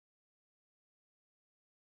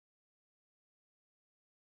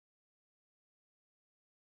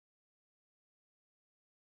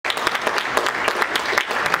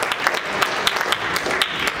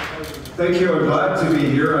Thank you. I'm glad to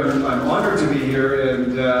be here. I'm honored to be here,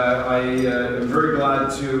 and I am very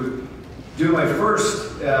glad to do my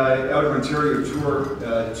first out of Ontario tour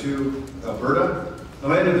to Alberta, the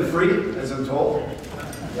land of the free, as I'm told.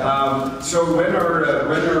 So when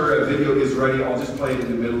our video is ready, I'll just play it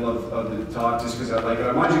in the middle of the talk, just because I like it.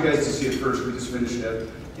 I want you guys to see it first. We just finished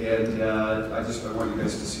it, and I want you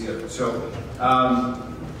guys to see it. So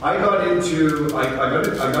I got into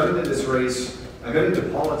this race. I got into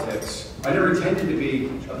politics. I never intended to be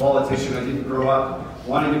a politician. I didn't grow up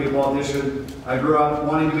wanting to be a politician. I grew up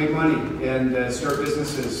wanting to make money and start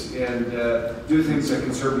businesses and do things that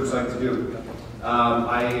conservatives like to do.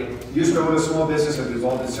 I used to own a small business. I've been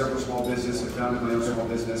involved in several small businesses. I founded my own small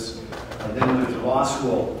business. I then went to law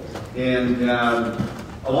school. And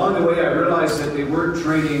along the way, I realized that they weren't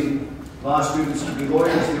training law students to be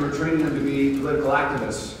lawyers. They were training them to be political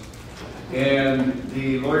activists. And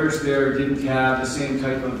the lawyers there didn't have the same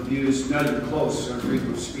type of views, not even close, on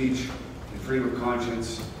freedom of speech and freedom of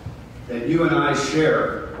conscience that you and I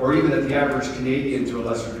share, or even that the average Canadian to a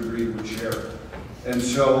lesser degree would share. And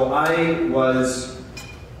so I was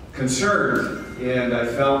concerned, and I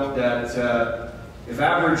felt that if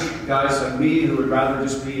average guys like me who would rather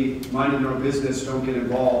just be minding their own business don't get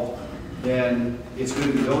involved, then it's going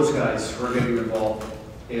to be those guys who are getting involved.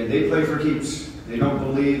 And they play for keeps. They don't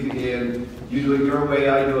believe in you doing your way,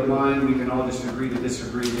 I do it mine, we can all just agree to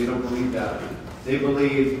disagree. They don't believe that. They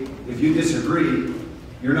believe if you disagree,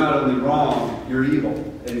 you're not only wrong, you're evil.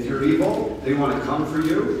 And if you're evil, they want to come for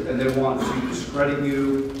you, and they want to discredit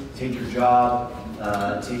you, take your job,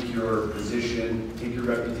 take your position, take your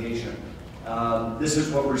reputation. This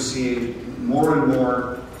is what we're seeing more and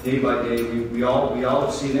more day by day. We all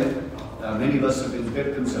have seen it. Many of us have been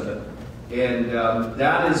victims of it. And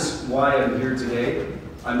that is why I'm here today.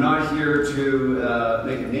 I'm not here to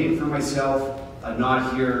make a name for myself. I'm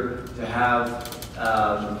not here to have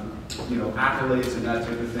accolades and that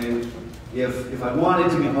type of thing. If I wanted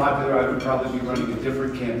to be popular, I would probably be running a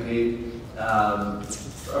different campaign. A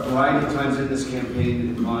variety of times in this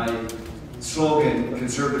campaign, my slogan,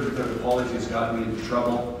 conservative without apology, has gotten me into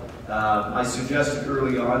trouble. I suggested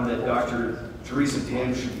early on that Dr. Theresa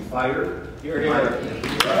Tam should be fired. You're here.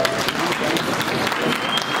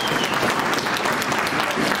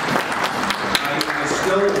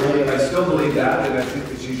 I still believe that, and I think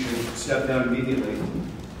that she should step down immediately.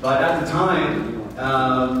 But at the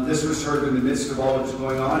time, this was sort of in the midst of all that was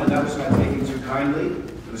going on, and that was not taken too kindly.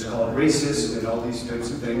 It was called racist and all these types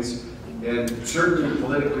of things. And certain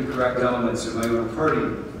politically correct elements in my own party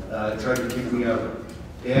tried to kick me out.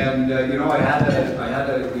 And I had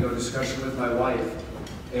a discussion with my wife,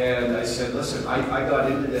 and I said, listen, I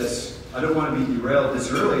got into this. I don't want to be derailed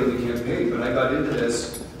this early in the campaign, but I got into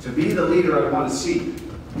this to be the leader I want to see,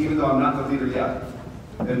 even though I'm not the leader yet.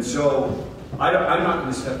 And so I'm not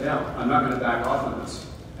going to step down. I'm not going to back off on this.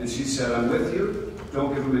 And she said, I'm with you.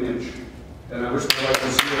 Don't give him an inch. And I wish my wife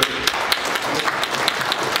was here.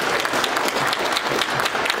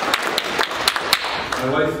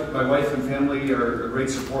 My wife and family are a great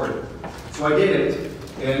support. So I did it,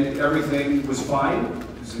 and everything was fine.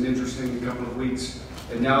 It was an interesting couple of weeks.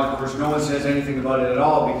 And now, of course, no one says anything about it at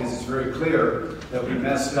all, because it's very clear that we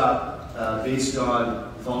messed up based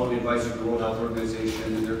on following the advice of the World Health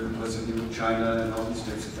Organization and their complicity with China and all these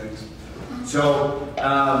types of things. So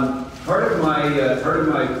part of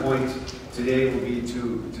my point today will be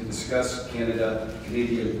to discuss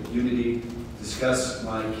Canadian unity, discuss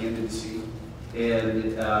my candidacy,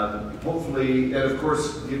 and hopefully, and of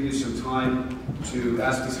course, give you some time to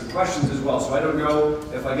ask me some questions as well. So I don't know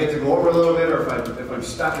if I get to go over a little bit, or if I'm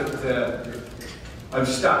stuck at I'm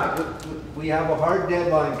stuck. We have a hard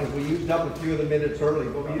deadline because we used up a few of the minutes early,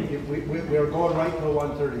 but we're going right till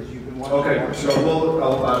 1:30, so you can watch. Okay, so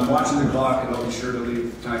I'm watching the clock, and I'll be sure to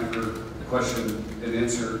leave time for the question and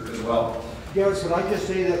answer as well. Garrett, but I just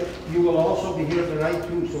say that you will also be here tonight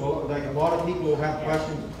too, so like a lot of people will have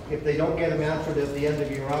questions. If they don't get them answered at the end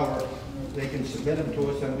of your hour, they can submit them to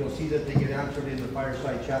us, and we'll see that they get answered in the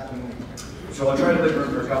fireside chat tonight. So I'll try to live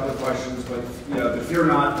for a couple of questions, but fear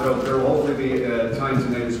not, there will hopefully be time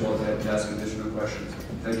tonight as well to ask additional questions.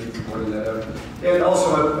 Thank you for pointing that out. And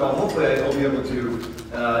also, hopefully I'll be able to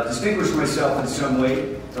distinguish myself in some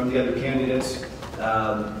way from the other candidates.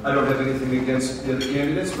 I don't have anything against the other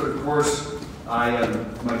candidates, but of course,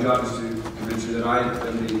 my job is to convince you that I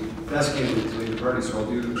am the best candidate to lead the party, so I'll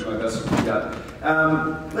do my best to do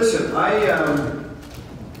that. Listen,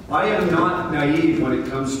 I am not naive when it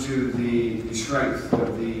comes to the strength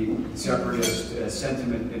of the separatist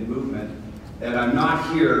sentiment and movement, and I'm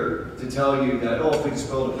not here to tell you that, oh, if we just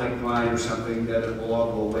build a pipeline or something, that it will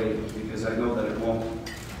all go away, because I know that it won't.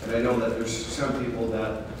 And I know that there's some people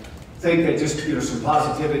that think that just some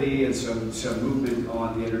positivity and some movement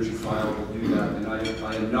on the energy file will do that, and I do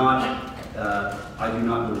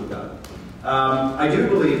not believe that. I do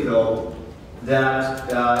believe, though,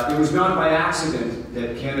 that it was not by accident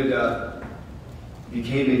that Canada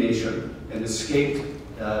became a nation and escaped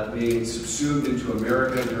being subsumed into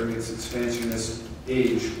America during its expansionist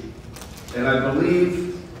age. And I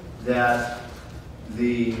believe that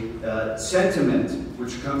the sentiment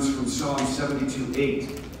which comes from Psalm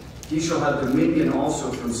 72:8, he shall have dominion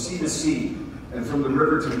also from sea to sea and from the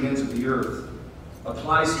river to the ends of the earth,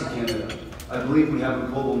 applies to Canada. I believe we have a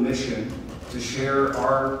global mission to share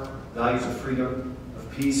our values of freedom, of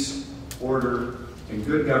peace, order, and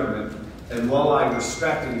good government. And while I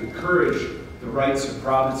respect and encourage the rights of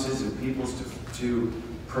provinces and peoples to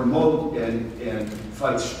promote and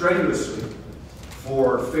fight strenuously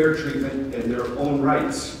for fair treatment and their own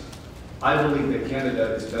rights, I believe that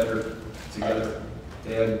Canada is better together.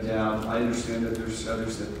 And I understand that there's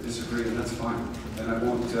others that disagree, and that's fine. And I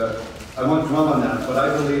won't dwell on that. But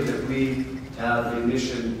I believe that we have a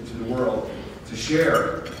mission to the world to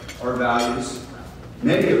share our values,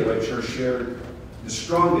 many of which are shared the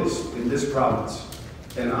strongest in this province.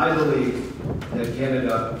 And I believe that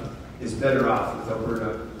Canada is better off with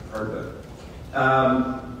Alberta part of it.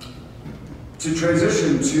 To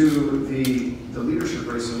transition to the leadership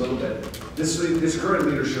race a little bit, this current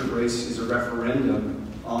leadership race is a referendum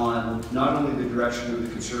on not only the direction of the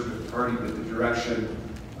Conservative Party, but the direction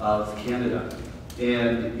of Canada.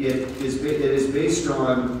 And it is based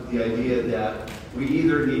on the idea that we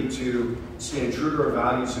either need to stand true to our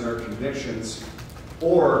values and our convictions,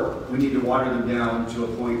 or we need to water them down to a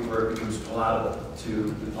point where it becomes palatable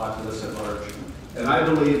to the populace at large. And I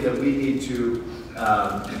believe that we need to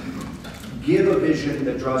give a vision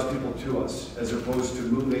that draws people to us, as opposed to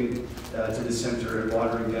moving to the center and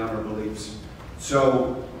watering down our beliefs.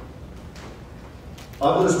 So,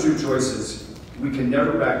 of those two choices, we can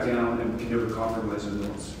never back down and we can never compromise on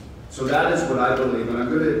those. So that is what I believe, and I'm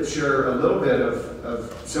going to share a little bit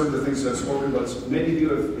of some of the things that I've spoken about. Many of you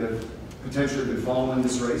have potentially been following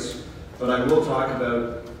this race, but I will talk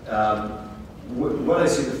about what I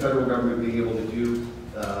see the federal government being able to do,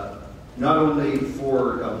 not only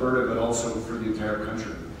for Alberta, but also for the entire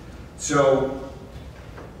country. So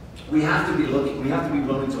we have to be looking, we have to be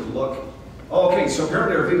willing to look. Oh, okay, so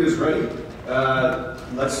apparently our video is ready.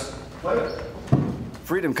 Let's play it.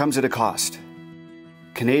 Freedom comes at a cost.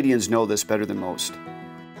 Canadians know this better than most.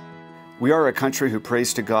 We are a country who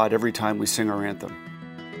prays to God every time we sing our anthem.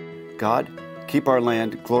 God, keep our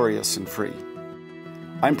land glorious and free.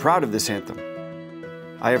 I'm proud of this anthem.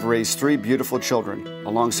 I have raised 3 beautiful children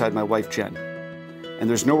alongside my wife Jen, and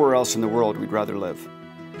there's nowhere else in the world we'd rather live.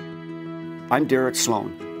 I'm Derek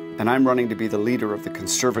Sloan, and I'm running to be the leader of the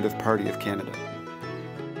Conservative Party of Canada.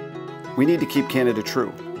 We need to keep Canada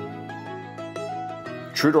true.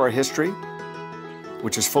 True to our history,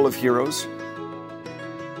 which is full of heroes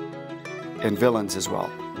and villains as well.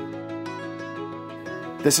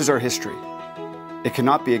 This is our history. It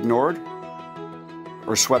cannot be ignored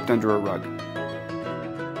or swept under a rug.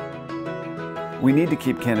 We need to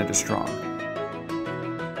keep Canada strong.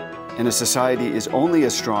 And a society is only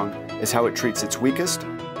as strong as how it treats its weakest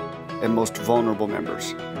and most vulnerable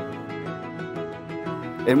members.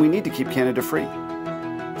 And we need to keep Canada free.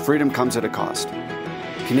 Freedom comes at a cost.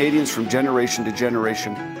 Canadians from generation to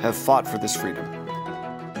generation have fought for this freedom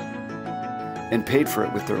and paid for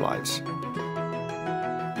it with their lives.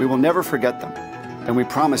 We will never forget them, and we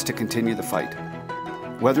promise to continue the fight,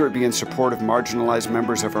 whether it be in support of marginalized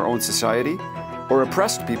members of our own society or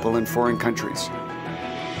oppressed people in foreign countries.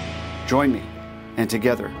 Join me, and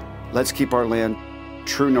together, let's keep our land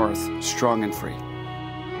true north, strong and free.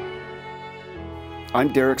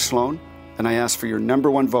 I'm Derek Sloan, and I ask for your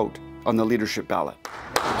 #1 vote on the leadership ballot.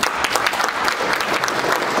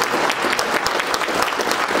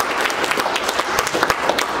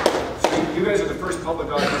 You guys are the first public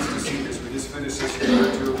audience to see this. We just finished this a year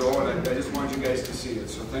or 2 ago, and I just wanted you guys to see it.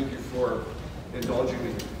 So thank you for indulging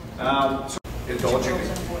me.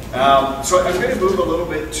 So I'm going to move a little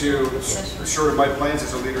bit to sort of my plans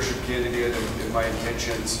as a leadership candidate and my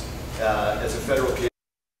intentions as a federal candidate.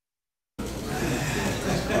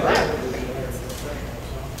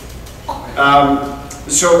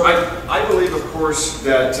 So I believe, of course,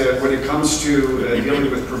 that when it comes to dealing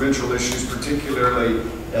with provincial issues, particularly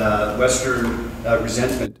Western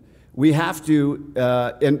resentment, we have to,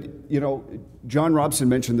 and you know, John Robson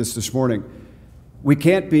mentioned this morning, we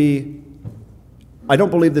can't be, I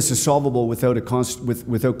don't believe this is solvable without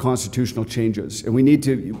without constitutional changes. And we need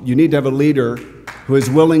to, you need to have a leader who is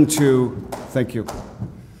willing to, thank you,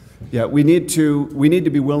 Yeah, we need to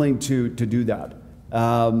be willing to do that.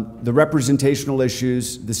 The representational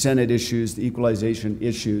issues, the Senate issues, the equalization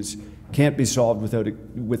issues can't be solved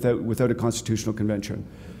without a constitutional convention.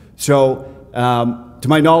 So, to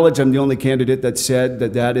my knowledge, I'm the only candidate that said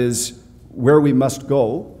that is where we must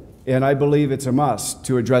go, and I believe it's a must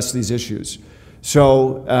to address these issues.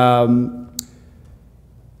 So,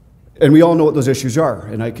 and we all know what those issues are.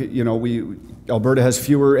 And Alberta has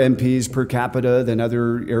fewer MPs per capita than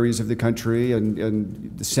other areas of the country,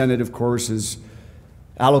 and the Senate, of course, is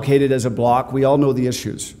allocated as a block. We all know the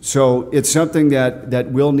issues. So it's something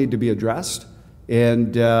that will need to be addressed,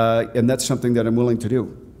 and that's something that I'm willing to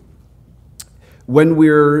do.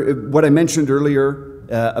 What I mentioned earlier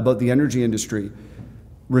about the energy industry,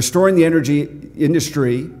 restoring the energy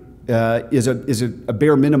industry is a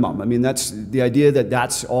bare minimum. I mean, that's the idea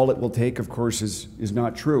that's all it will take, of course, is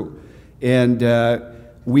not true. And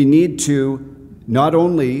we need to not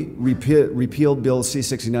only repeal Bill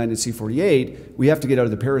C-69 and C-48, we have to get out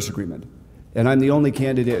of the Paris Agreement. And I'm the only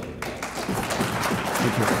candidate.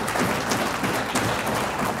 Thank you.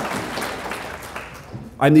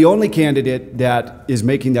 I'm the only candidate that is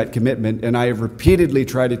making that commitment, and I have repeatedly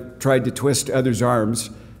tried to twist others'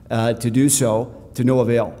 arms to do so, to no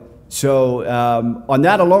avail. So on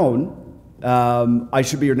that alone, I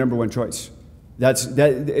should be your number one choice. And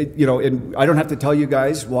I don't have to tell you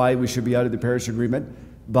guys why we should be out of the Paris Agreement,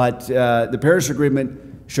 but the Paris Agreement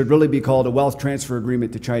should really be called a wealth transfer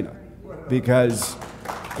agreement to China, because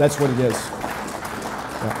that's what it is.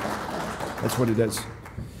 Yeah, that's what it is.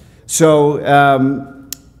 So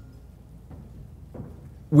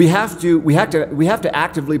we have to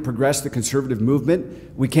actively progress the conservative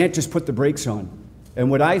movement. We can't just put the brakes on. And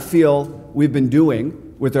what I feel we've been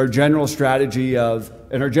doing with our general strategy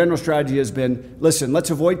and our general strategy has been, listen,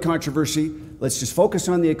 let's avoid controversy, let's just focus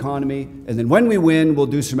on the economy, and then when we win, we'll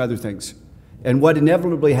do some other things. And what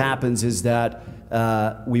inevitably happens is that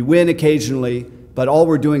we win occasionally, but all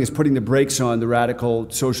we're doing is putting the brakes on the radical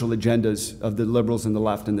social agendas of the liberals and the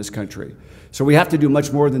left in this country. So we have to do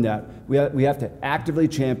much more than that. We have to actively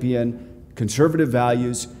champion conservative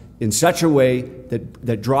values in such a way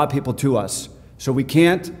that draw people to us. So we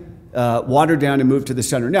can't water down and move to the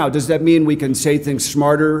center. Now, does that mean we can say things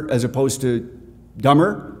smarter as opposed to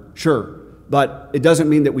dumber? Sure. But it doesn't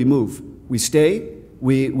mean that we move. We stay,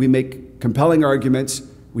 we make compelling arguments,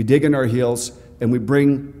 we dig in our heels, and we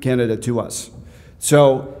bring Canada to us.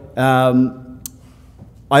 So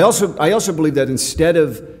I also believe that instead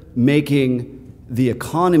of making the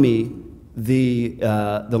economy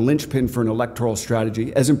the linchpin for an electoral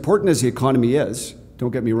strategy, as important as the economy is,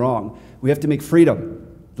 don't get me wrong, we have to make freedom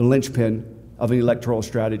the linchpin of an electoral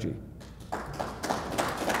strategy.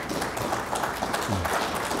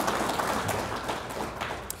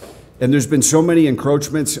 And there's been so many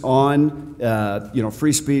encroachments on,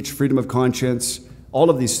 free speech, freedom of conscience, all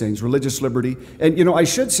of these things, religious liberty. And I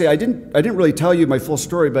should say I didn't really tell you my full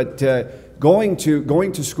story, but going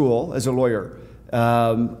to school as a lawyer,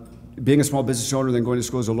 being a small business owner, then going to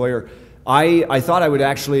school as a lawyer, I thought I would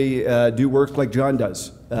actually do work like John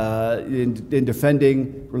does in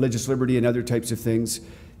defending religious liberty and other types of things.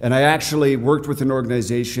 And I actually worked with an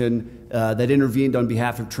organization that intervened on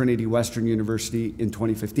behalf of Trinity Western University in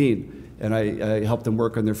 2015. And I helped them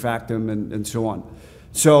work on their factum and so on.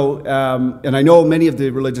 So, and I know many of the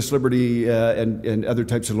religious liberty and other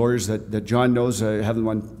types of lawyers that John knows. I have them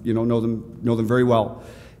on, know them very well.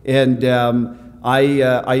 And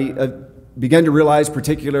I began to realize,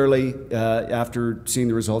 particularly after seeing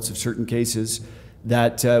the results of certain cases,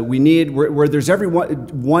 that we need, where there's every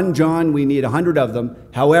one John, we need 100 of them.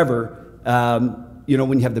 However, when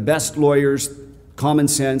you have the best lawyers, common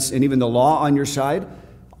sense, and even the law on your side,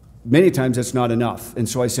 many times that's not enough. And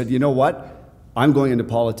so I said, you know what? I'm going into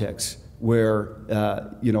politics where,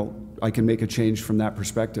 I can make a change from that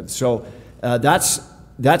perspective. So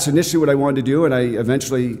that's initially what I wanted to do, and I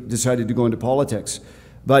eventually decided to go into politics.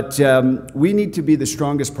 But we need to be the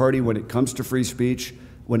strongest party when it comes to free speech,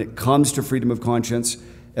 when it comes to freedom of conscience,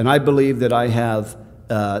 and I believe that I have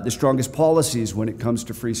the strongest policies when it comes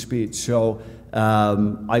to free speech. So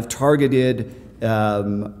I've targeted,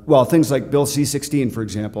 things like Bill C-16, for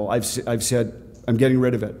example. I've said I'm getting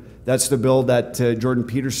rid of it. That's the bill that Jordan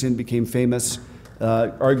Peterson became famous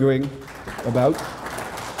arguing about.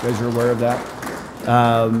 You guys are aware of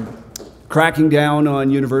that. Cracking down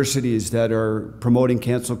on universities that are promoting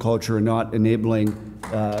cancel culture and not enabling,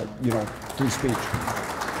 free speech.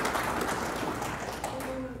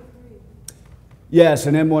 Yes,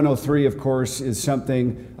 an M103, of course, is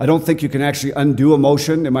something, I don't think you can actually undo a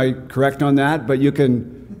motion. Am I correct on that? But you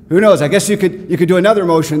can, who knows? I guess you could do another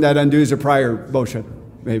motion that undoes a prior motion.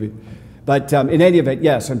 maybe. But in any event,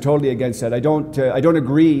 yes, I'm totally against that. I don't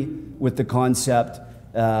agree with the concept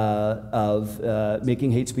of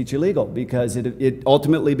making hate speech illegal, because it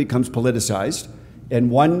ultimately becomes politicized, and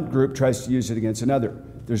one group tries to use it against another.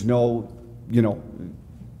 There's no,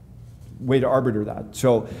 way to arbiter that.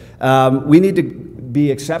 So we need to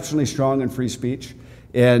be exceptionally strong in free speech.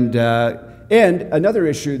 And another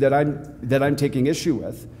issue that I'm taking issue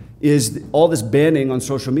with is all this banning on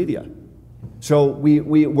social media. So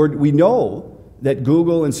we know that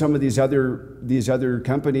Google and some of these other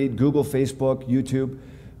companies, Google, Facebook, YouTube,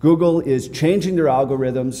 Google is changing their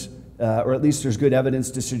algorithms, or at least there's good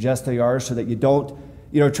evidence to suggest they are, so that you don't,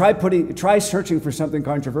 try searching for something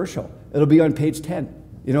controversial. It'll be on page 10.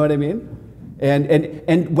 You know what I mean?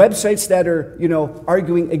 And websites that are,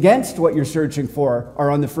 arguing against what you're searching for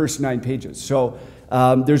are on the first 9 pages. So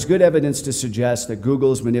there's good evidence to suggest that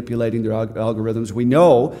Google is manipulating their algorithms. We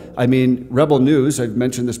know, Rebel News, I've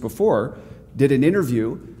mentioned this before, did an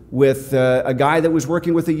interview with a guy that was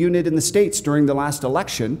working with a unit in the States during the last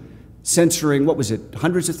election, censoring, what was it,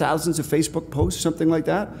 hundreds of thousands of Facebook posts, something like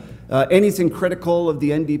that? Anything critical of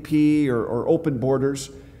the NDP or open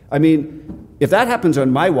borders. If that happens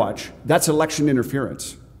on my watch, that's election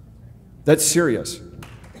interference. That's serious.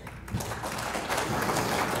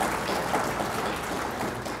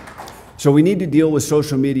 So we need to deal with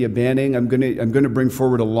social media banning. I'm going to bring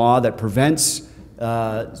forward a law that prevents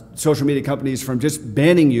social media companies from just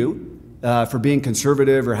banning you for being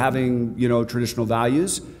conservative or having traditional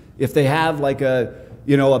values. If they have like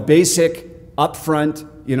a basic upfront,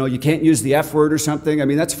 you can't use the F word or something.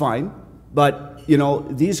 That's fine. But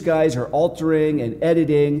these guys are altering and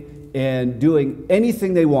editing and doing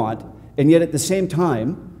anything they want, and yet at the same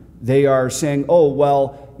time they are saying, oh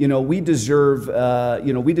well, we deserve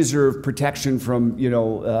protection from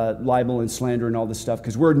libel and slander and all this stuff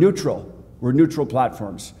because we're neutral. We're neutral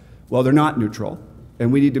platforms. Well, they're not neutral,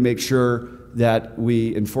 and we need to make sure that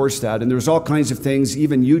we enforce that. And there's all kinds of things.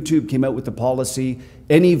 Even YouTube came out with the policy: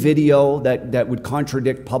 any video that would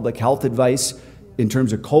contradict public health advice in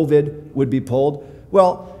terms of COVID would be pulled.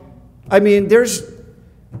 Well, there's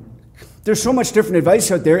so much different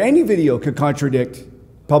advice out there. Any video could contradict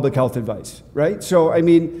public health advice, right? So,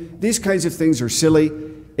 these kinds of things are silly,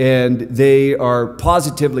 and they are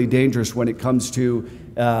positively dangerous when it comes to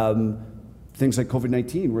things like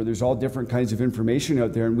COVID-19, where there's all different kinds of information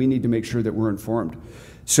out there, and we need to make sure that we're informed.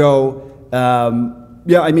 So,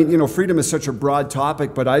 freedom is such a broad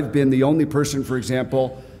topic, but I've been the only person, for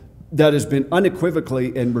example, that has been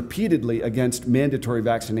unequivocally and repeatedly against mandatory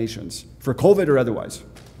vaccinations, for COVID or otherwise.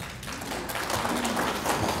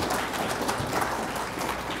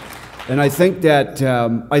 And I think that,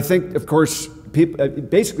 of course,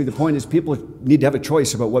 basically the point is people need to have a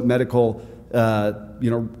choice about what medical,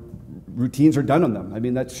 routines are done on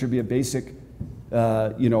them. That should be a basic,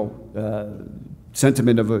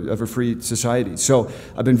 sentiment of a free society. So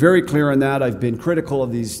I've been very clear on that. I've been critical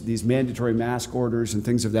of these mandatory mask orders and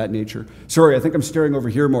things of that nature. Sorry, I think I'm staring over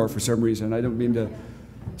here more for some reason. I don't mean to.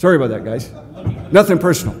 Sorry about that, guys. Nothing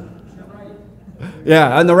personal.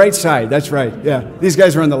 Yeah, on the right side. That's right. Yeah, these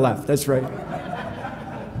guys are on the left. That's right.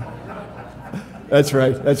 That's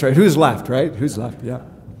right. That's right. Who's left? Right? Who's left? Yeah.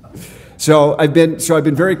 So I've been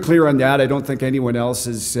very clear on that. I don't think anyone else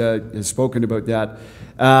has spoken about that.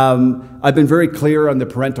 I've been very clear on the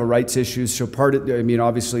parental rights issues. So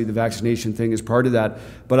obviously the vaccination thing is part of that.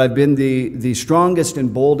 But I've been the strongest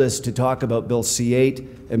and boldest to talk about Bill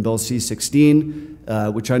C-8 and Bill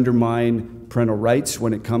C-16, which undermine parental rights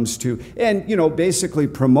when it comes to, and basically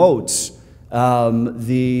promotes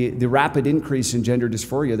the rapid increase in gender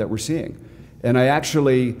dysphoria that we're seeing. And I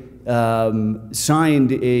actually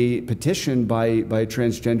signed a petition by a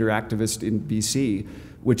transgender activist in BC,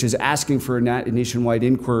 which is asking for a nationwide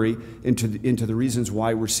inquiry into the reasons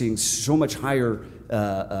why we're seeing so much higher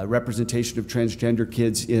representation of transgender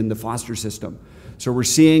kids in the foster system. So we're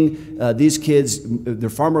seeing these kids,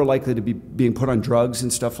 they're far more likely to be being put on drugs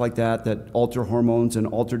and stuff like that alter hormones and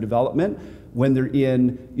alter development when they're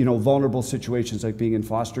in vulnerable situations like being in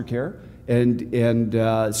foster care.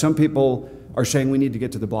 And some people are saying we need to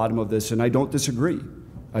get to the bottom of this, and I don't disagree.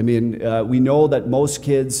 We know that most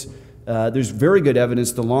kids, there's very good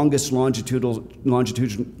evidence, the longest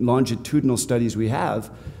longitudinal studies we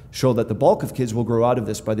have show that the bulk of kids will grow out of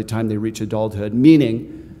this by the time they reach adulthood,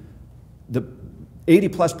 meaning the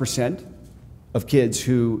 80+% of kids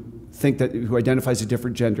who identify as a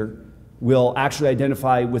different gender will actually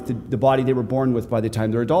identify with the body they were born with by the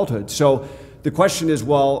time they're adulthood. So the question is,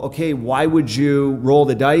 well, okay, why would you roll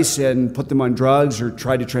the dice and put them on drugs or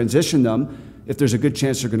try to transition them if there's a good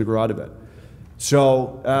chance they're going to grow out of it?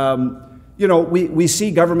 So, you know, we see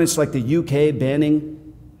governments like the UK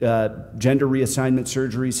banning gender reassignment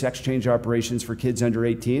surgery, sex change operations for kids under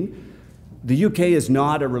 18. The UK is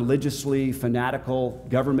not a religiously fanatical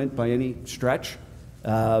government by any stretch.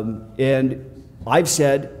 And I've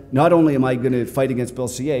said, not only am I going to fight against Bill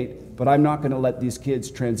C-8, but I'm not going to let these kids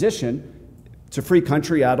transition. It's a free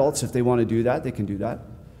country. Adults, if they want to do that, they can do that.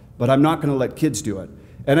 But I'm not going to let kids do it.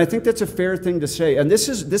 And I think that's a fair thing to say. And this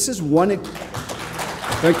is one...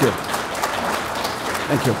 Thank you.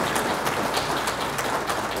 Thank you.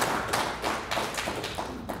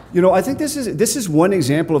 You know, I think this is one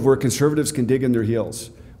example of where conservatives can dig in their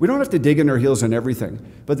heels. We don't have to dig in our heels on everything.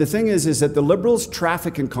 But the thing is that the Liberals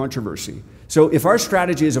traffic in controversy. So if our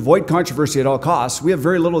strategy is avoid controversy at all costs, we have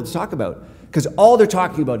very little to talk about. Because all they're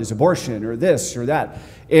talking about is abortion or this or that.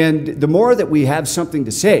 And the more that we have something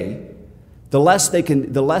to say, the less they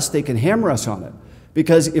can hammer us on it.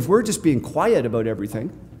 Because if we're just being quiet about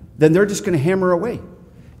everything, then they're just going to hammer away.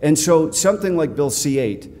 And so something like Bill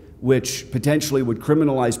C-8, which potentially would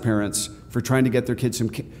criminalize parents for trying to get their kids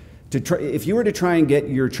if you were to try and get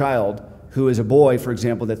your child, who is a boy, for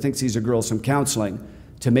example, that thinks he's a girl, some counseling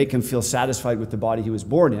to make him feel satisfied with the body he was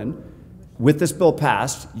born in, with this bill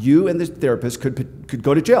passed, you and the therapist could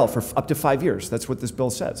go to jail for up to 5 years. That's what this bill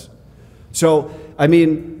says. So, I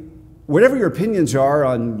mean, whatever your opinions are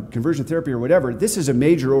on conversion therapy or whatever, this is a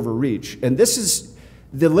major overreach. And this is,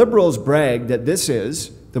 the Liberals brag that this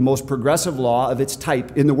is the most progressive law of its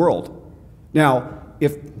type in the world. Now,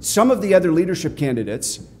 if some of the other leadership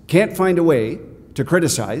candidates can't find a way to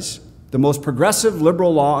criticize the most progressive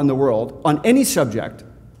liberal law in the world on any subject,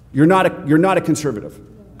 you're not a conservative.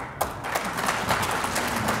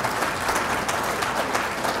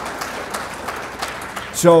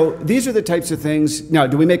 So these are the types of things. Now,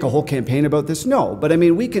 do we make a whole campaign about this? No. But I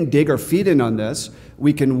mean, we can dig our feet in on this.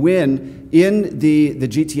 We can win in the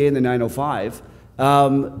GTA and the 905.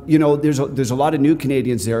 You know, there's a lot of new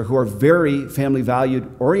Canadians there who are very family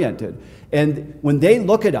valued oriented. And when they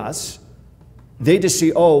look at us, they just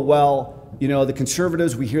see, oh, well, you know, the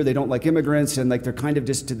conservatives, we hear they don't like immigrants and like they're kind of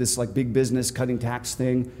just to this like big business cutting tax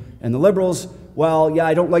thing. And the Liberals, well, yeah,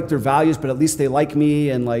 I don't like their values, but at least they like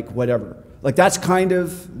me and like whatever. Like that's kind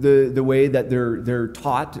of the way that they're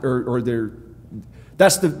taught, or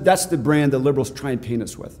that's the brand the Liberals try and paint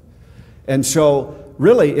us with. And so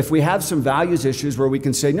really, if we have some values issues where we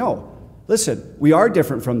can say, no, listen, we are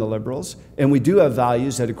different from the Liberals, and we do have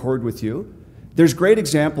values that accord with you. There's great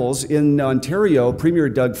examples. In Ontario, Premier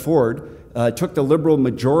Doug Ford took the Liberal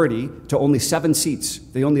majority to only 7 seats.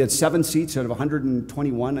 They only had 7 seats out of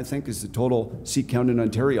 121, I think, is the total seat count in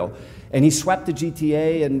Ontario. And he swept the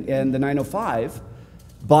GTA and the 905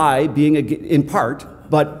 by being, in part,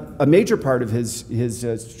 but a major part of his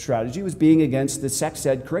strategy was being against the sex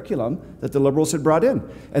ed curriculum that the Liberals had brought in.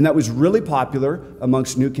 And that was really popular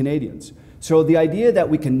amongst new Canadians. So the idea that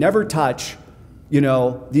we can never touch, you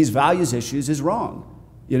know, these values issues is wrong.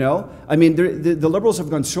 You know, I mean, the Liberals have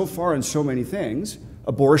gone so far in so many things.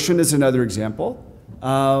 Abortion is another example.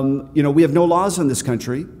 You know, we have no laws in this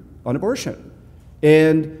country on abortion.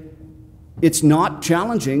 And it's not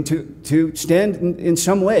challenging to stand in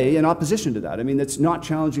some way in opposition to that. I mean, it's not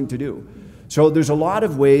challenging to do. So there's a lot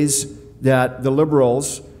of ways that the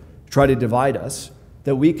Liberals try to divide us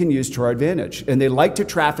that we can use to our advantage. And they like to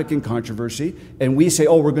traffic in controversy, and we say,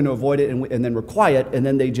 oh, we're going to avoid it, and then we're quiet, and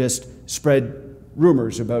then they just spread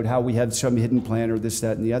rumors about how we have some hidden plan or this,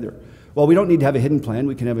 that, and the other. Well, we don't need to have a hidden plan.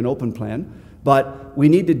 We can have an open plan. But we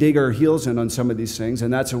need to dig our heels in on some of these things,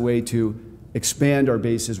 and that's a way to expand our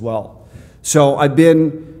base as well. So I've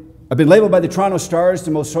been labeled by the Toronto Star as the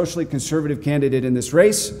most socially conservative candidate in this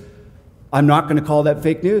race. I'm not going to call that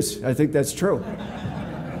fake news. I think that's true.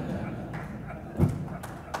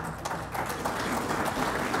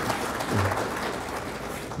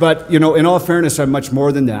 But, you know, in all fairness, I'm much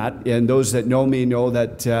more than that. And those that know me know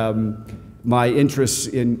that my interests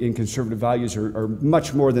in conservative values are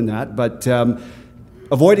much more than that. But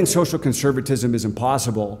avoiding social conservatism is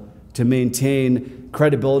impossible to maintain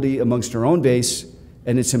credibility amongst our own base,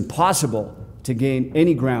 and it's impossible to gain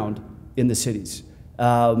any ground in the cities.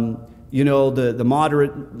 You know, the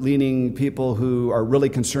moderate-leaning people who are really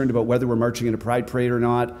concerned about whether we're marching in a pride parade or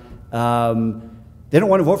not, they don't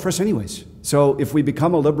want to vote for us anyways. So if we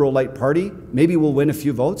become a liberal light party, maybe we'll win a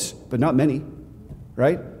few votes, but not many,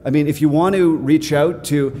 right? I mean, if you want to reach out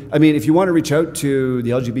to, the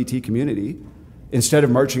LGBT community, instead of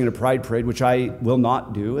marching in a pride parade, which I will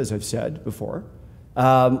not do, as I've said before,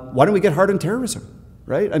 why don't we get hard on terrorism,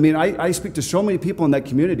 right? I mean, I speak to so many people in that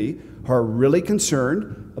community who are really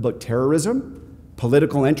concerned about terrorism,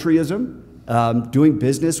 political entryism, doing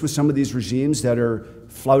business with some of these regimes that are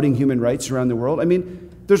flouting human rights around the world. I mean,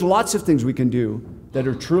 there's lots of things we can do that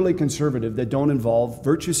are truly conservative that don't involve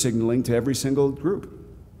virtue signaling to every single group.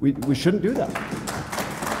 We shouldn't do that.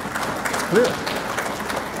 Clear.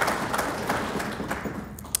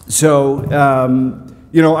 So,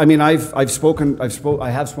 you know, I mean, I have spoken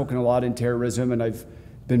a lot in terrorism, and I've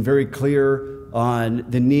been very clear on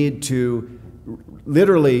the need to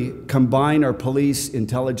literally combine our police,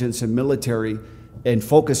 intelligence, and military and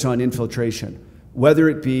focus on infiltration, whether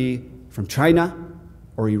it be from China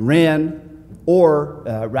or Iran or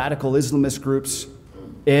radical Islamist groups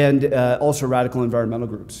and also radical environmental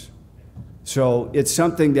groups. So it's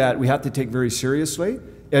something that we have to take very seriously.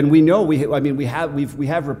 And we know, we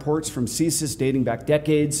have reports from CSIS dating back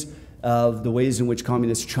decades of the ways in which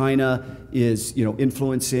communist China is, you know,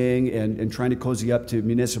 influencing and trying to cozy up to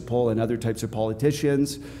municipal and other types of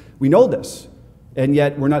politicians. We know this, and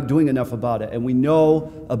yet we're not doing enough about it. And we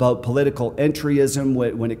know about political entryism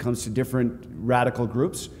when it comes to different radical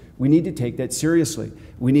groups. We need to take that seriously.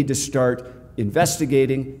 We need to start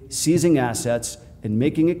investigating, seizing assets, and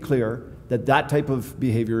making it clear that that type of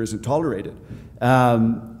behavior isn't tolerated.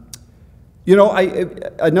 You know,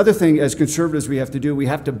 another thing as conservatives we have to do, we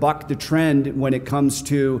have to buck the trend when it comes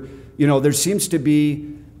to, you know, there seems to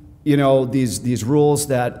be, you know, these rules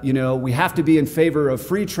that, you know, we have to be in favor of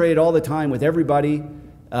free trade all the time with everybody.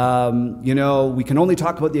 You know, we can only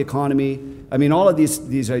talk about the economy. I mean, all of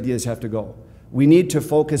these ideas have to go. We need to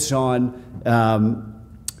focus on,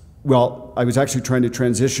 well, I was actually trying to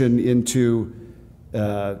transition into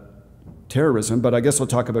terrorism, but I guess I'll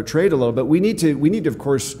talk about trade a little bit. We need to, of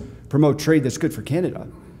course, promote trade that's good for Canada.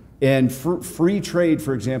 And free trade,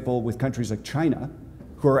 for example, with countries like China,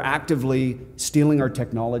 who are actively stealing our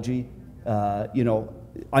technology, you know,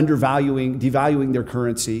 devaluing their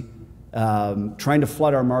currency, trying to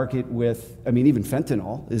flood our market with, I mean, even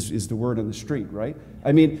fentanyl is the word on the street, right?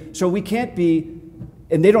 I mean, so we can't be,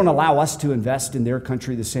 and they don't allow us to invest in their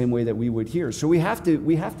country the same way that we would here. So we have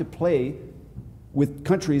to play with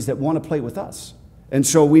countries that want to play with us. And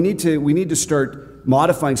so we need to start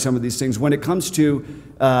modifying some of these things. When it comes to,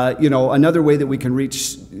 you know, another way that we can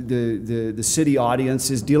reach the city audience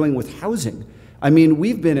is dealing with housing. I mean,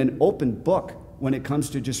 we've been an open book when it comes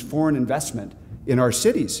to just foreign investment in our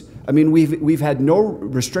cities. I mean, we've had no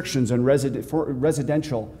restrictions on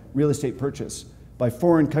residential real estate purchase by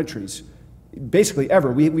foreign countries, basically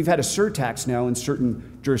ever. We've had a surtax now in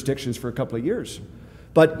certain jurisdictions for a couple of years.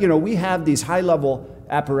 But, you know, we have these high-level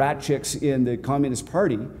apparatchiks in the Communist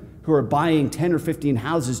Party who are buying 10 or 15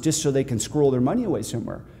 houses just so they can squirrel their money away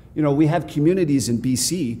somewhere. You know, we have communities in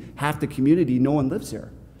BC, half the community, no one lives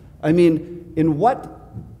there. I mean, in what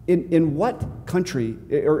country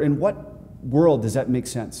or in what world does that make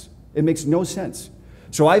sense? It makes no sense.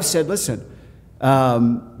 So I've said, listen,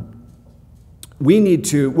 we need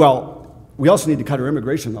to, well, we also need to cut our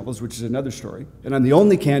immigration levels, which is another story. And I'm the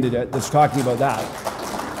only candidate that's talking about that.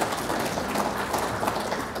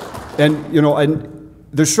 And, you know, and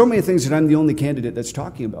there's so many things that I'm the only candidate that's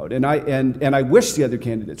talking about. And I wish the other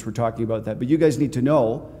candidates were talking about that. But you guys need to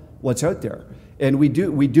know what's out there. And we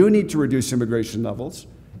do need to reduce immigration levels.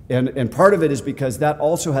 And part of it is because that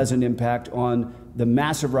also has an impact on the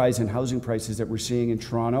massive rise in housing prices that we're seeing in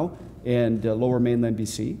Toronto and lower mainland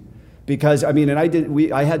BC. Because, I mean, and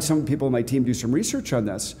I had some people on my team do some research on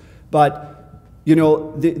this, but, you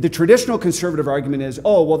know, the traditional conservative argument is,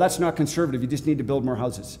 oh, well, that's not conservative, you just need to build more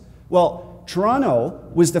houses. Well, Toronto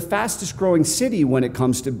was the fastest growing city when it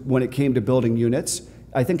came to building units.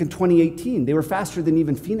 I think in 2018, they were faster than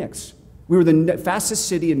even Phoenix. We were the fastest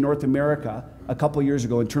city in North America a couple years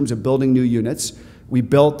ago in terms of building new units. We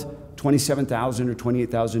built 27,000 or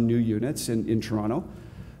 28,000 new units in Toronto.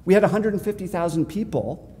 We had 150,000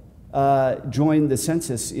 people joined the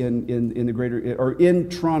census in the greater, or in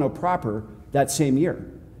Toronto proper that same year.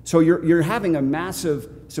 So you're having a massive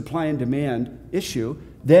supply and demand issue.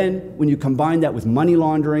 Then when you combine that with money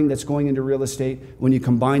laundering that's going into real estate, when you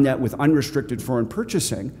combine that with unrestricted foreign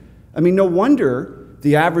purchasing, I mean, no wonder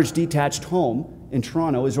the average detached home in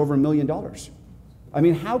Toronto is over $1 million. I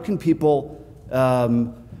mean, how can people,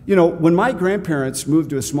 you know, when my grandparents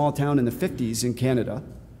moved to a small town in the 50s in Canada,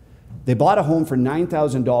 they bought a home for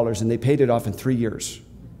 $9,000 and they paid it off in 3 years.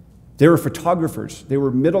 They were photographers. They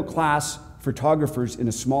were middle-class photographers in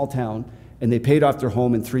a small town, and they paid off their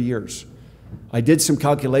home in 3 years. I did some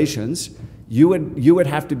calculations. You would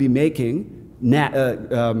have to be making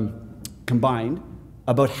combined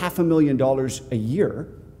about $500,000 a year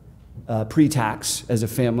pre-tax as a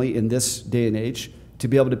family in this day and age to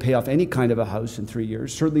be able to pay off any kind of a house in 3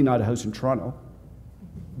 years. Certainly not a house in Toronto.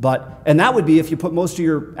 And that would be if you put most of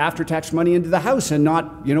your after-tax money into the house and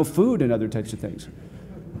not, food and other types of things.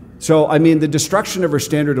 So, I mean, the destruction of our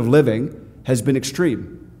standard of living has been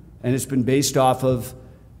extreme, and it's been based off of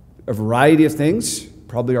a variety of things,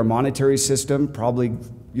 probably our monetary system, probably,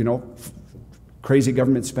 crazy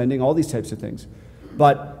government spending, all these types of things.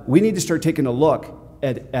 But we need to start taking a look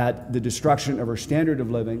at the destruction of our standard of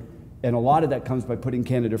living, and a lot of that comes by putting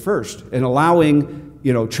Canada first and allowing,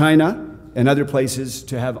 China and other places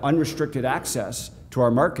to have unrestricted access to our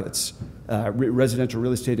markets, residential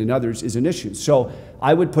real estate and others, is an issue. So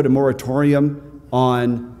I would put a moratorium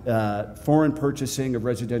on foreign purchasing of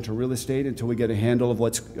residential real estate until we get a handle of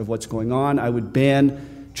what's going on. I would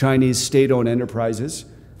ban Chinese state-owned enterprises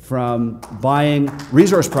from buying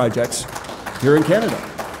resource projects here in Canada.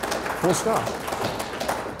 Full stop.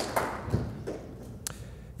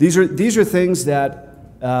 These are things that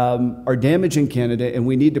are damaging Canada, and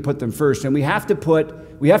we need to put them first. And we have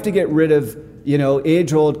to get rid of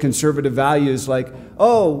age-old conservative values like,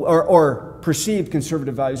 or perceived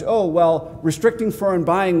conservative values. Oh, well, restricting foreign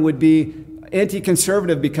buying would be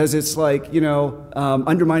anti-conservative because it's like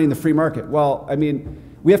undermining the free market. Well, I mean,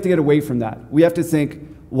 we have to get away from that. We have to think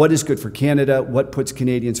what is good for Canada, what puts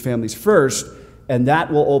Canadians' families first. And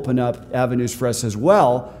that will open up avenues for us as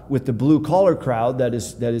well with the blue-collar crowd that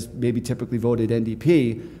is maybe typically voted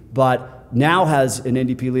NDP, but now has an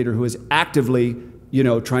NDP leader who is actively,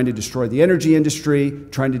 trying to destroy the energy industry,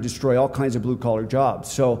 trying to destroy all kinds of blue-collar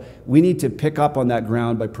jobs. So we need to pick up on that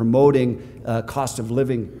ground by promoting cost of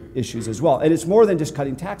living issues as well. And it's more than just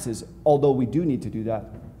cutting taxes, although we do need to do that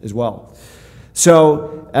as well.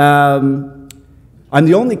 So I'm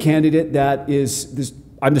the only candidate that is this.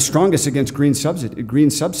 I'm the strongest against green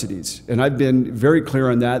subsidies, and I've been very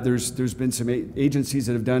clear on that. There's been some agencies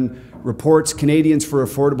that have done reports. Canadians for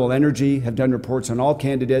Affordable Energy have done reports on all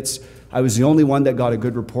candidates. I was the only one that got a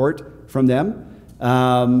good report from them,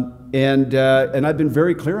 and I've been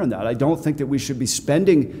very clear on that. I don't think that we should be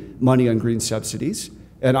spending money on green subsidies,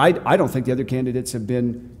 and I don't think the other candidates have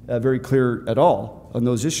been very clear at all on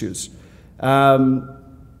those issues.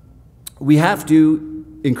 We have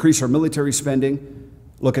to increase our military spending,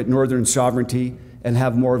 look at northern sovereignty, and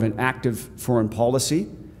have more of an active foreign policy.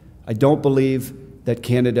 I don't believe that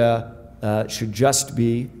Canada should just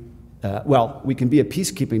be, well, we can be a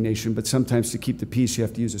peacekeeping nation, but sometimes to keep the peace you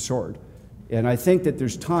have to use a sword. And I think that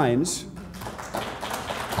there's times,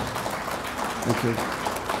 thank you.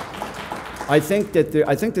 I think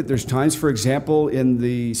that there's times, for example, in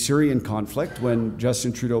the Syrian conflict, when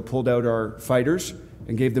Justin Trudeau pulled out our fighters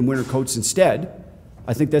and gave them winter coats instead.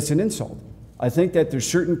 I think that's an insult. I think that there's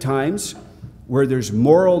certain times where there's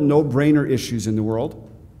moral no-brainer issues in the world.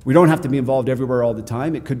 We don't have to be involved everywhere all the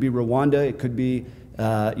time. It could be Rwanda. It could be,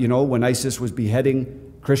 when ISIS was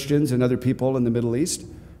beheading Christians and other people in the Middle East,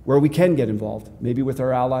 where we can get involved, maybe with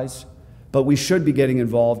our allies. But we should be getting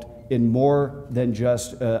involved in more than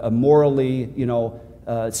just a morally,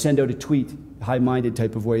 send out a tweet, high-minded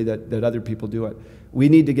type of way that other people do it. We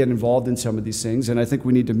need to get involved in some of these things, and I think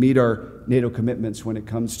we need to meet our NATO commitments when it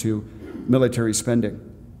comes to military spending.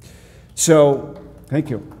 So, thank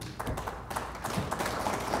you.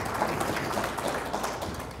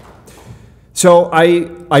 So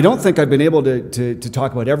I don't think I've been able to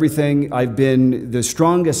talk about everything. I've been the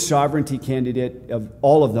strongest sovereignty candidate of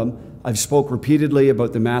all of them. I've spoke repeatedly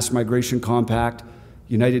about the Mass Migration Compact,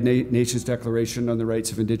 United Nations Declaration on the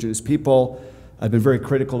Rights of Indigenous People. I've been very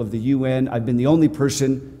critical of the UN. I've been the only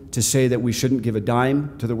person to say that we shouldn't give a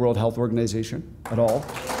dime to the World Health Organization at all.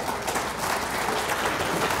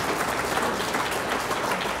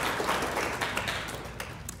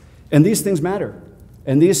 And these things matter.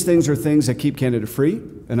 And these things are things that keep Canada free.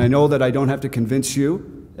 And I know that I don't have to convince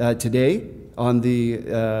you today on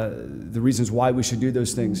the reasons why we should do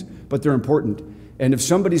those things, but they're important. And if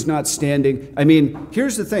somebody's not standing, I mean,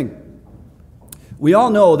 here's the thing. We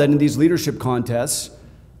all know that in these leadership contests,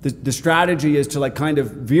 the strategy is to kind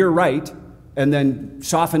of veer right and then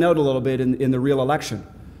soften out a little bit in the real election.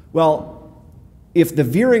 Well, if the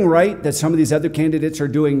veering right that some of these other candidates are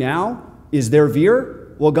doing now is their veer,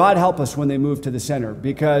 well, God help us when they move to the center,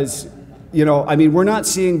 because, we're not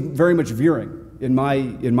seeing very much veering in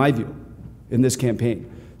my view in this campaign.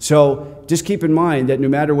 So just keep in mind that no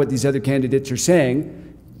matter what these other candidates are saying,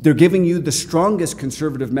 they're giving you the strongest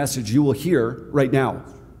conservative message you will hear right now.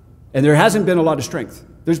 And there hasn't been a lot of strength.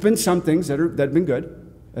 There's been some things that have been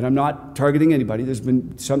good, and I'm not targeting anybody. There's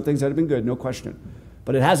been some things that have been good, no question.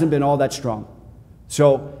 But it hasn't been all that strong.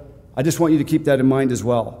 So I just want you to keep that in mind as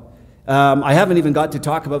well. I haven't even got to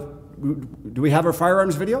talk about, do we have our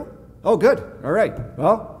firearms video? Oh, good. All right.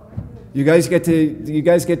 Well, You guys get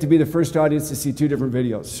to be the first audience to see 2 different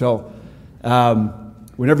videos. So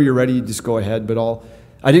whenever you're ready, you just go ahead. But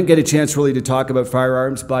I didn't get a chance really to talk about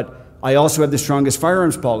firearms, but I also have the strongest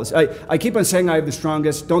firearms policy. I keep on saying I have the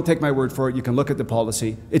strongest. Don't take my word for it. You can look at the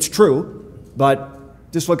policy. It's true, but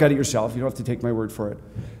just look at it yourself. You don't have to take my word for it.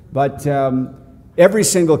 But every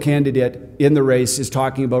single candidate in the race is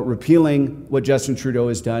talking about repealing what Justin Trudeau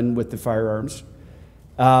has done with the firearms.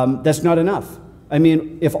 That's not enough. I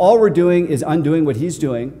mean, if all we're doing is undoing what he's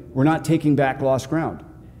doing, we're not taking back lost ground.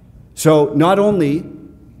 So not only,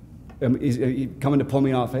 is he coming to pull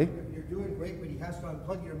me off, eh? You're doing great, but he has to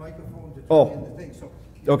unplug your microphone to turn in the thing. So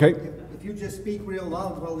okay. If you just speak real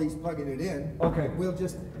loud while he's plugging it in, okay. We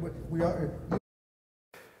are.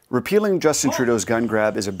 Repealing Justin Trudeau's gun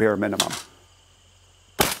grab is a bare minimum.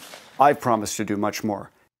 I've promised to do much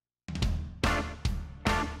more.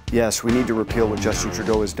 Yes, we need to repeal what Justin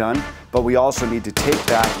Trudeau has done, but we also need to take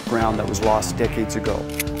back ground that was lost decades ago.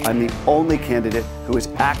 I'm the only candidate who is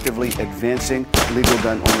actively advancing legal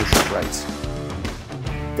gun ownership rights.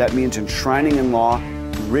 That means enshrining in law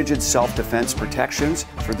rigid self-defense protections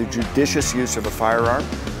for the judicious use of a firearm,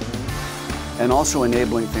 and also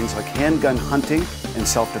enabling things like handgun hunting and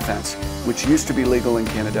self-defense, which used to be legal in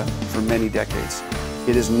Canada for many decades.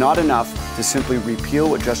 It is not enough to simply repeal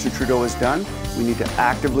what Justin Trudeau has done. We need to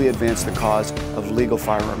actively advance the cause of legal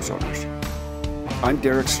firearms owners. I'm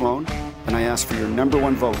Derek Sloan, and I ask for your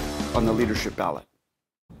 #1 vote on the leadership ballot.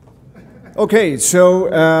 Okay, so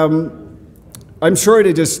I'm sorry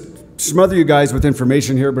to just smother you guys with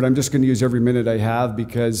information here, but I'm just going to use every minute I have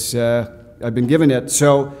because I've been given it.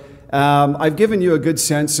 So I've given you a good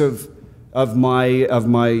sense of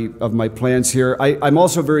my plans here. I'm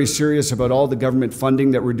also very serious about all the government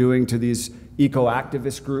funding that we're doing to these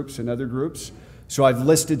eco-activist groups and other groups. So I've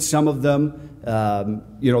listed some of them.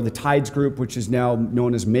 You know, the Tides Group, which is now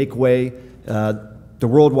known as Make Way, the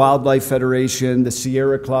World Wildlife Federation, the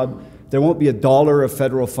Sierra Club. There won't be $1 of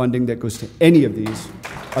federal funding that goes to any of these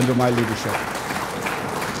under my leadership.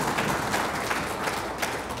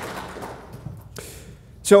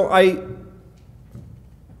 So I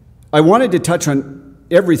wanted to touch on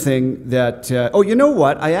everything that, oh, you know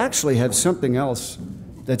what? I actually have something else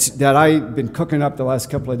that I've been cooking up the last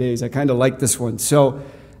couple of days. I kind of like this one. So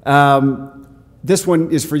this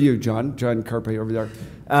one is for you, John Carpe over there.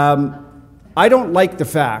 I don't like the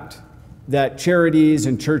fact that charities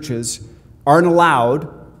and churches aren't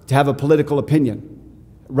allowed to have a political opinion.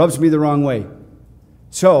 It rubs me the wrong way.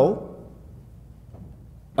 So,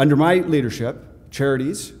 under my leadership,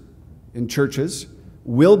 charities and churches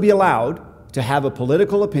will be allowed to have a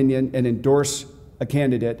political opinion and endorse a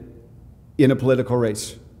candidate in a political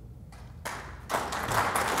race.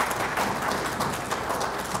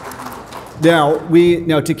 Now,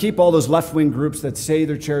 to keep all those left-wing groups that say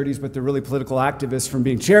they're charities but they're really political activists from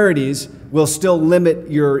being charities, we'll still limit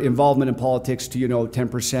your involvement in politics to,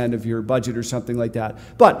 10% of your budget or something like that.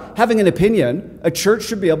 But having an opinion, a church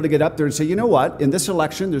should be able to get up there and say, you know what, in this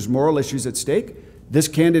election, there's moral issues at stake. This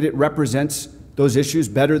candidate represents those issues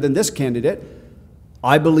better than this candidate.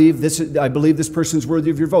 I believe this person's worthy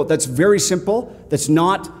of your vote. That's very simple. That's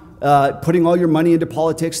not putting all your money into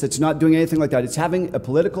politics. That's not doing anything like that. It's having a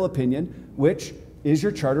political opinion, which is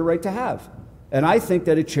your charter right to have. And I think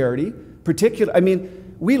that a charity,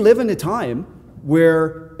 we live in a time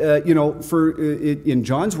where, in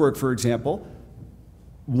John's work, for example,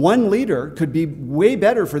 one leader could be way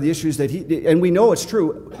better for the issues that and we know it's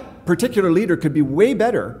true, particular leader could be way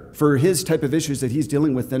better for his type of issues that he's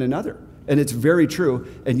dealing with than another. And it's very true,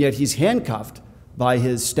 and yet he's handcuffed by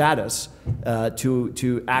his status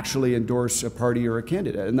to actually endorse a party or a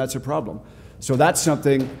candidate, and that's a problem. So that's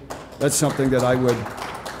something that I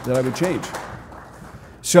would change.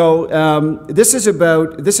 So this is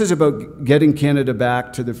about getting Canada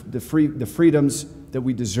back to the freedoms that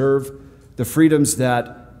we deserve, the freedoms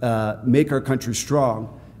that make our country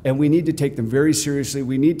strong, and we need to take them very seriously.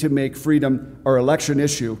 We need to make freedom our election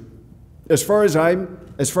issue. As far as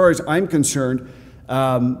I'm concerned,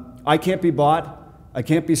 I can't be bought. I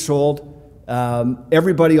can't be sold.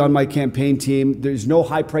 Everybody on my campaign team, there's no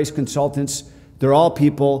high-priced consultants. They're all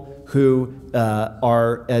people who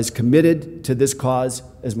are as committed to this cause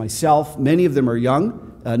as myself. Many of them are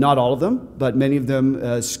young, not all of them, but many of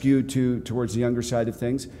them skew towards the younger side of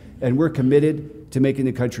things. And we're committed to making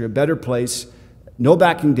the country a better place. No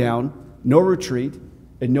backing down, no retreat,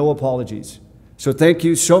 and no apologies. So thank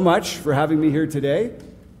you so much for having me here today.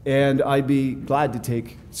 and I'd be glad to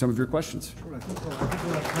take some of your questions. Sure, I think we'll have time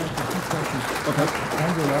for 2 questions. Okay.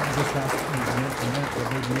 Andrew Lawton just asked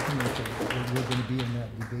we're going to be in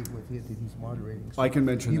that debate with it that he's moderating. So I can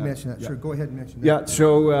mention that. You mentioned that. Yeah. Sure, go ahead and mention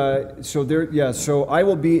that. Yeah, so I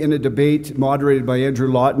will be in a debate moderated by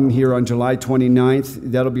Andrew Lawton here on July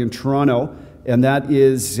 29th. That'll be in Toronto, and that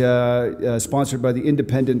is sponsored by the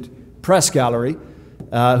Independent Press Gallery,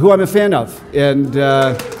 who I'm a fan of. And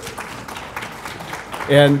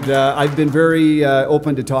I've been very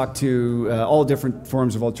open to talk to all different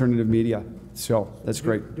forms of alternative media. So that's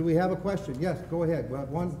great. Do we have a question? Yes, go ahead. Well,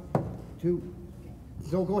 1, 2.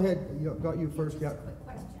 Go ahead. Got you first. Yeah. Quick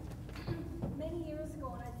question. Many years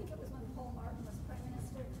ago, and I think it was when Paul Martin was Prime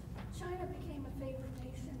Minister, China became a favored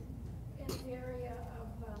nation in the area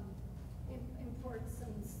of imports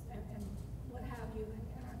and what have you. And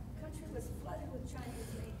our country was flooded with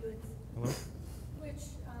Chinese-made goods, which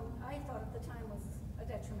I thought at the time was a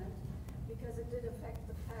detriment because it did affect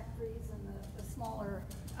the factories and the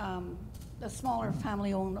smaller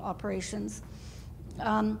family-owned operations.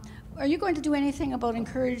 Are you going to do anything about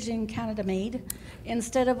encouraging Canada-made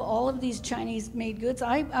instead of all of these Chinese-made goods?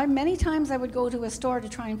 Many times I would go to a store to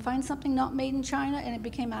try and find something not made in China, and it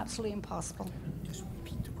became absolutely impossible. Just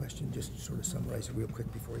repeat the question, just sort of summarize it real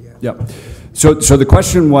quick before you answer. Yeah. So the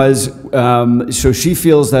question was, so she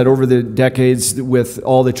feels that over the decades with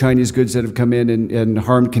all the Chinese goods that have come in and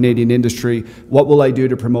harmed Canadian industry, what will I do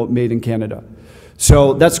to promote Made in Canada?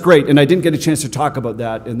 So that's great, and I didn't get a chance to talk about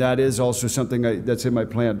that, and that is also something that's in my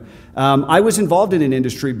plan. I was involved in an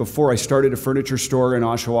industry before I started a furniture store in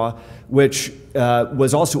Oshawa, which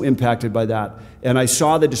was also impacted by that. And I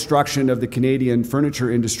saw the destruction of the Canadian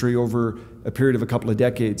furniture industry over a period of a couple of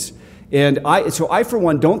decades. And so I, for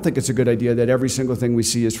one, don't think it's a good idea that every single thing we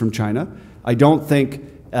see is from China. I don't think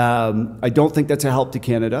that's a help to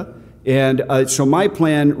Canada. And so my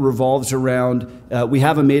plan revolves around, we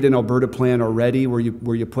have a Made in Alberta plan already where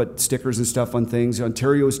you put stickers and stuff on things.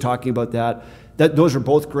 Ontario is talking about that. Those are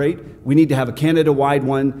both great. We need to have a Canada-wide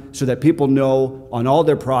one so that people know on all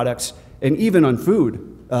their products and even on food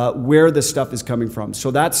where the stuff is coming from. So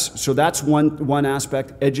that's one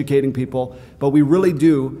aspect, educating people. But we really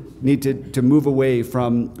do need to move away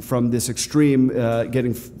from this extreme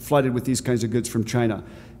getting flooded with these kinds of goods from China.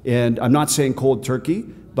 And I'm not saying cold turkey,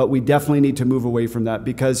 but we definitely need to move away from that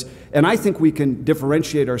and I think we can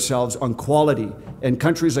differentiate ourselves on quality. And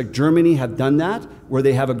countries like Germany have done that, where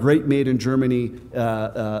they have a great Made in Germany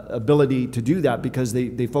ability to do that because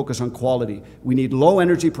they focus on quality. We need low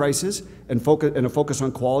energy prices and a focus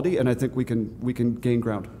on quality, and I think we can gain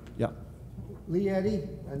ground. Yeah. Lee Eddy,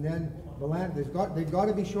 and then Milan. They've got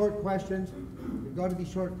to be short questions. They've got to be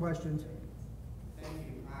short questions.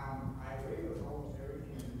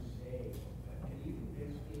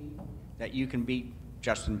 That you can beat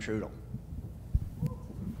Justin Trudeau?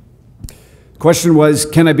 Question was,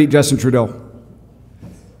 can I beat Justin Trudeau?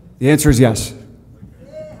 The answer is yes.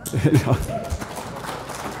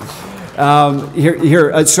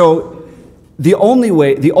 So the only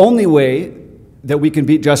way that we can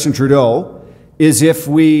beat Justin Trudeau is if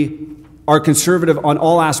we are conservative on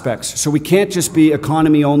all aspects. So we can't just be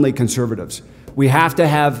economy-only conservatives. We have to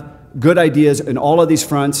have good ideas in all of these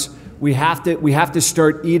fronts. We have to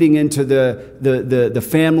start eating into the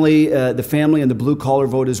family and the blue collar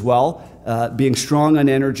vote as well. Being strong on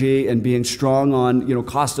energy and being strong on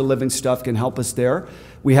cost of living stuff can help us there.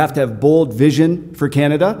 We have to have bold vision for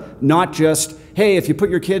Canada, not just, hey, if you put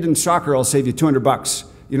your kid in soccer, I'll save you $200.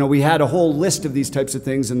 We had a whole list of these types of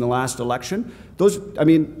things in the last election.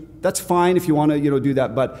 That's fine if you want to do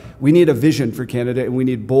that, but we need a vision for Canada and we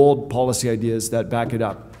need bold policy ideas that back it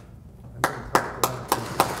up.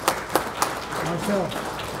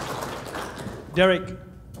 Derek,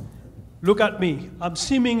 look at me. I'm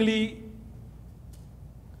seemingly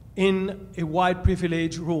in a white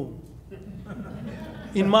privilege room.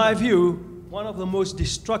 In my view, one of the most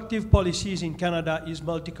destructive policies in Canada is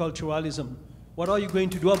multiculturalism. What are you going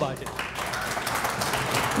to do about it?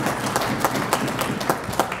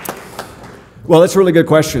 Well, that's a really good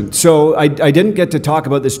question. So I didn't get to talk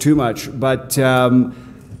about this too much, but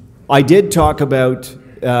I did talk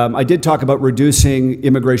about reducing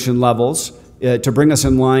immigration levels to bring us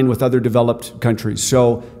in line with other developed countries.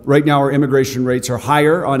 So right now our immigration rates are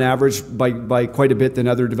higher on average by quite a bit than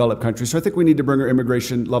other developed countries. So I think we need to bring our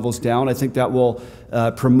immigration levels down. I think that will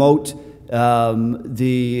promote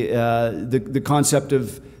the concept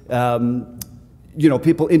of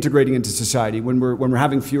people integrating into society. When we're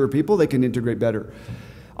having fewer people, they can integrate better.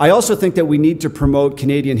 I also think that we need to promote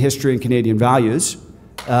Canadian history and Canadian values.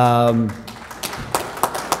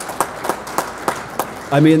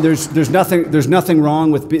 I mean, there's nothing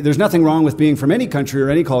wrong with being from any country or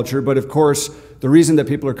any culture, but of course, the reason that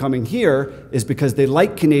people are coming here is because they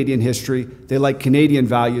like Canadian history, they like Canadian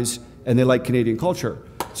values, and they like Canadian culture.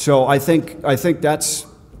 So I think that's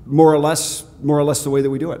more or less the way that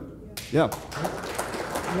we do it. Yeah.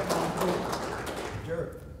 Jared,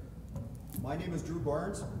 my name is Drew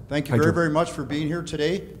Barnes. Thank you very much for being here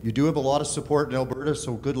today. You do have a lot of support in Alberta,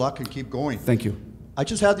 so good luck and keep going. Thank you. I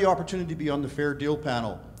just had the opportunity to be on the Fair Deal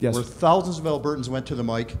panel, yes, where thousands of Albertans went to the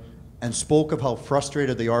mic and spoke of how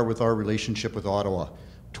frustrated they are with our relationship with Ottawa.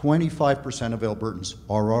 25% of Albertans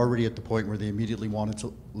are already at the point where they immediately wanted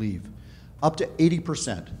to leave. Up to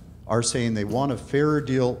 80% are saying they want a fairer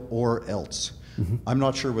deal or else. I'm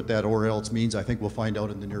not sure what that or else means. I think we'll find out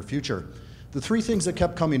in the near future. The three things that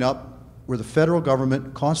kept coming up were the federal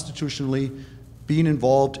government constitutionally being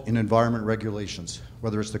involved in environment regulations.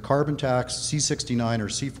 Whether it's the carbon tax, C-69 or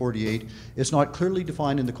C-48, it's not clearly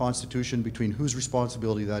defined in the Constitution between whose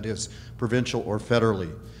responsibility that is, provincial or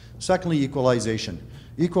federally. Secondly, equalization.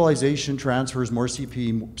 Equalization transfers more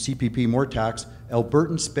CPP, more tax.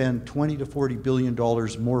 Albertans spend $20 to $40 billion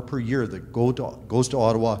more per year that goes to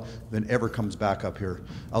Ottawa than ever comes back out here.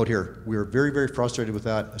 We are very, very frustrated with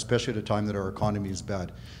that, especially at a time that our economy is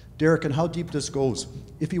bad. Derek, and how deep this goes.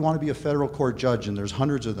 If you want to be a federal court judge, and there's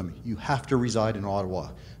hundreds of them, you have to reside in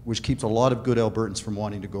Ottawa, which keeps a lot of good Albertans from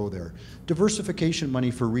wanting to go there. Diversification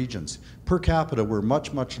money for regions. Per capita, we're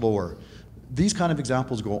much, much lower. These kind of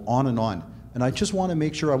examples go on. And I just want to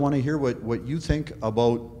make sure, I want to hear what you think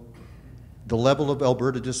about the level of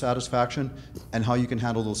Alberta dissatisfaction and how you can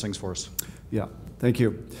handle those things for us. Yeah, thank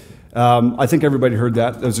you. I think everybody heard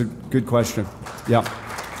that. That was a good question. Yeah.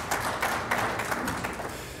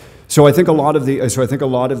 So I think a lot of the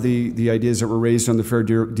ideas that were raised on the Fair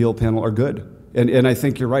Deal panel are good, and I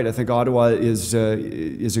think you're right. I think Ottawa is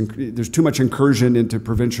there's too much incursion into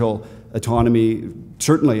provincial autonomy,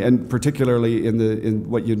 certainly, and particularly in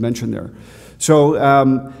what you'd mentioned there. So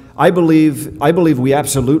I believe we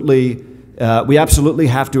absolutely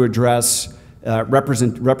have to address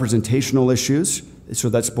representational issues. So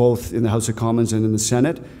that's both in the House of Commons and in the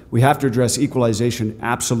Senate. We have to address equalization,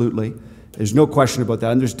 absolutely. There's no question about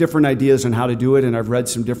that. And there's different ideas on how to do it, and I've read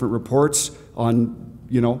some different reports on,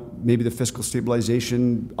 maybe the fiscal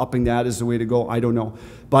stabilization, upping that is the way to go. I don't know.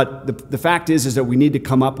 But the fact is that we need to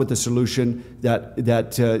come up with a solution that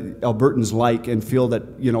Albertans like and feel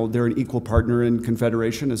that, they're an equal partner in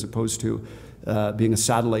Confederation as opposed to being a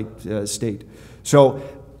satellite state. So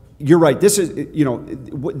you're right. This is,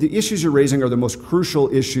 the issues you're raising are the most crucial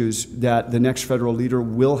issues that the next federal leader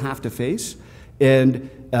will have to face. And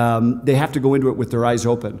they have to go into it with their eyes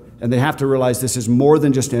open. And they have to realize this is more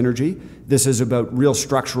than just energy. This is about real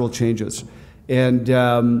structural changes. And,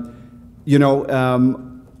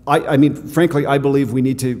 frankly, I believe we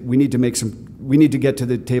need to get to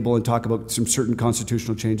the table and talk about some certain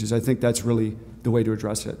constitutional changes. I think that's really the way to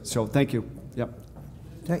address it. So thank you. Yep.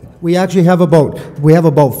 We actually have about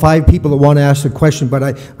 5 people that want to ask a question, but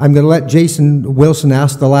I'm going to let Jason Wilson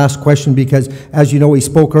ask the last question because, as you know, he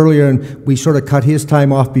spoke earlier and we sort of cut his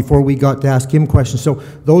time off before we got to ask him questions. So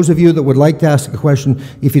those of you that would like to ask a question,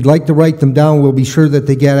 if you'd like to write them down, we'll be sure that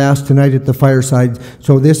they get asked tonight at the fireside.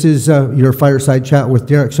 So this is your fireside chat with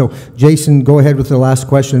Derek. So Jason, go ahead with the last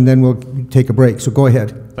question and then we'll take a break. So go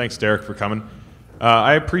ahead. Thanks, Derek, for coming.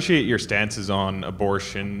 I appreciate your stances on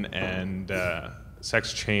abortion and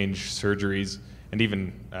sex change surgeries, and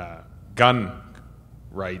even gun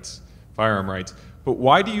rights, firearm rights. But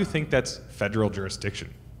why do you think that's federal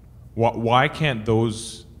jurisdiction? Why can't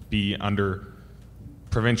those be under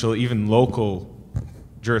provincial, even local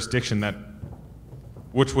jurisdiction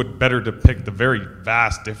which would better depict the very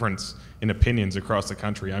vast difference in opinions across the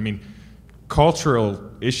country? I mean,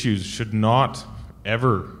 cultural issues should not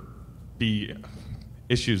ever be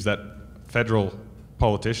issues that federal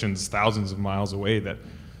politicians thousands of miles away that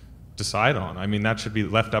decide on. I mean, that should be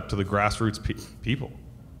left up to the grassroots people.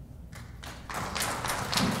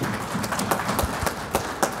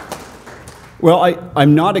 Well,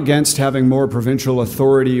 I'm not against having more provincial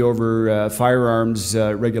authority over firearms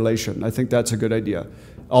regulation. I think that's a good idea.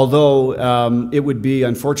 Although it would be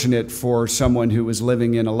unfortunate for someone who was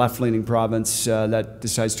living in a left-leaning province that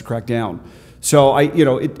decides to crack down. So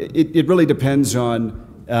it really depends on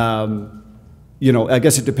I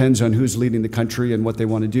guess it depends on who's leading the country and what they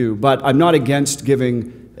want to do. But I'm not against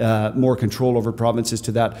giving more control over provinces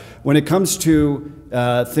to that. When it comes to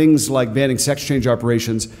things like banning sex change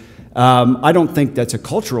operations, I don't think that's a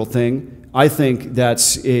cultural thing. I think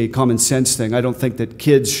that's a common sense thing. I don't think that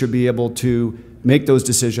kids should be able to make those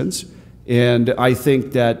decisions. And I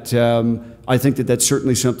think that I think that that's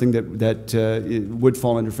certainly something that it would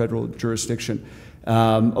fall under federal jurisdiction.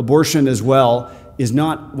 Abortion as well is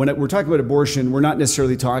not, when we're talking about abortion, we're not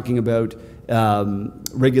necessarily talking about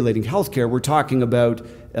regulating healthcare. We're talking about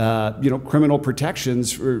criminal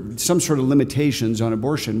protections or some sort of limitations on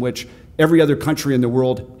abortion, which every other country in the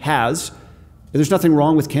world has. And there's nothing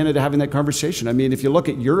wrong with Canada having that conversation. I mean, if you look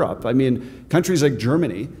at Europe, I mean, countries like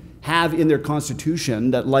Germany have in their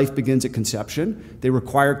constitution that life begins at conception. They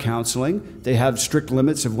require counseling. They have strict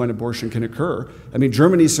limits of when abortion can occur. I mean,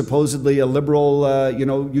 Germany is supposedly a liberal,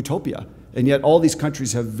 utopia. And yet all these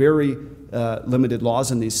countries have very limited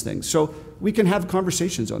laws on these things. So we can have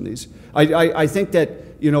conversations on these. I think that,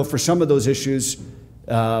 for some of those issues,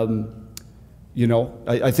 I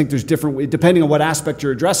think there's different, depending on what aspect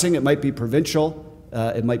you're addressing, it might be provincial,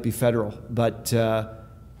 it might be federal. But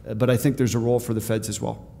I think there's a role for the feds as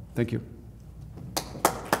well. Thank you.